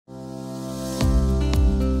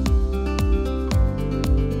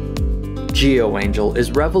Geoangel is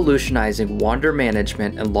revolutionizing wander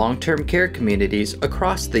management and long-term care communities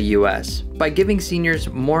across the U.S. by giving seniors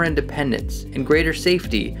more independence and greater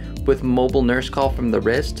safety with mobile nurse call from the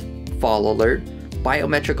wrist, fall alert,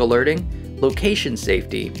 biometric alerting, location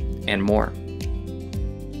safety, and more.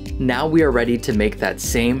 Now we are ready to make that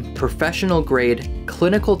same professional-grade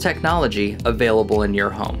clinical technology available in your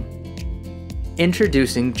home.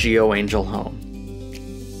 Introducing Geoangel Home.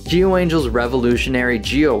 Geoangel's revolutionary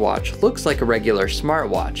GeoWatch looks like a regular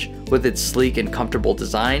smartwatch with its sleek and comfortable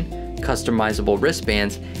design, customizable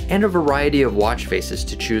wristbands, and a variety of watch faces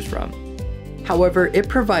to choose from. However, it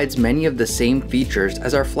provides many of the same features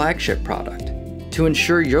as our flagship product to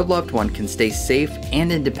ensure your loved one can stay safe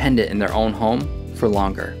and independent in their own home for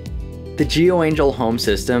longer. The Geoangel Home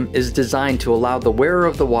system is designed to allow the wearer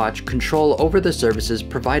of the watch control over the services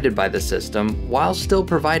provided by the system while still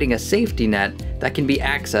providing a safety net that can be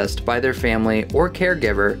accessed by their family or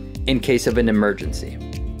caregiver in case of an emergency.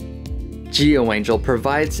 Geoangel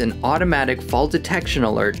provides an automatic fall detection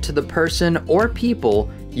alert to the person or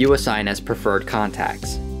people you assign as preferred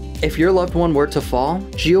contacts. If your loved one were to fall,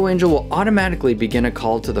 Geoangel will automatically begin a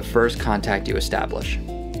call to the first contact you establish.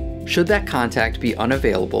 Should that contact be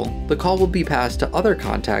unavailable, the call will be passed to other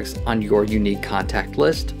contacts on your unique contact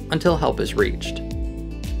list until help is reached.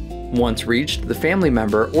 Once reached, the family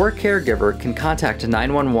member or caregiver can contact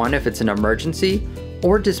 911 if it's an emergency,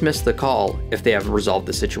 or dismiss the call if they have resolved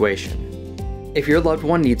the situation. If your loved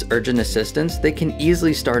one needs urgent assistance, they can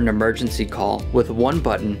easily start an emergency call with one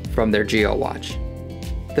button from their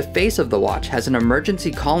GeoWatch. The face of the watch has an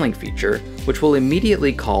emergency calling feature, which will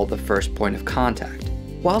immediately call the first point of contact.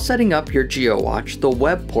 While setting up your GeoWatch, the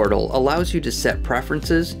web portal allows you to set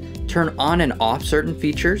preferences, turn on and off certain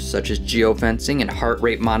features such as geofencing and heart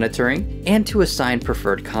rate monitoring, and to assign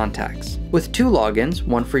preferred contacts. With 2 logins,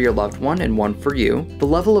 one for your loved one and one for you, the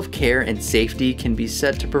level of care and safety can be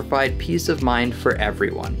set to provide peace of mind for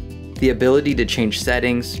everyone. The ability to change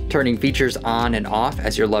settings, turning features on and off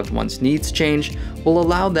as your loved one's needs change, will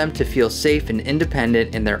allow them to feel safe and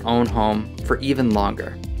independent in their own home for even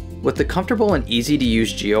longer. With the comfortable and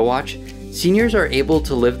easy-to-use GeoWatch, seniors are able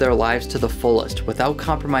to live their lives to the fullest without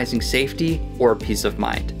compromising safety or peace of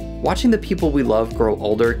mind. Watching the people we love grow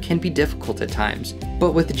older can be difficult at times,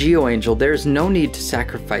 but with Geoangel, there is no need to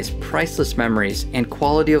sacrifice priceless memories and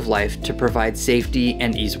quality of life to provide safety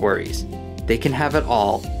and ease worries. They can have it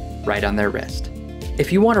all right on their wrist.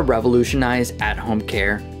 If you want to revolutionize at-home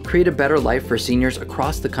care, create a better life for seniors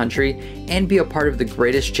across the country, and be a part of the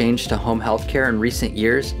greatest change to home healthcare in recent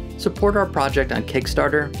years, support our project on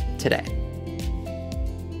Kickstarter today.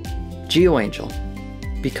 Geoangel,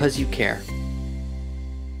 because you care.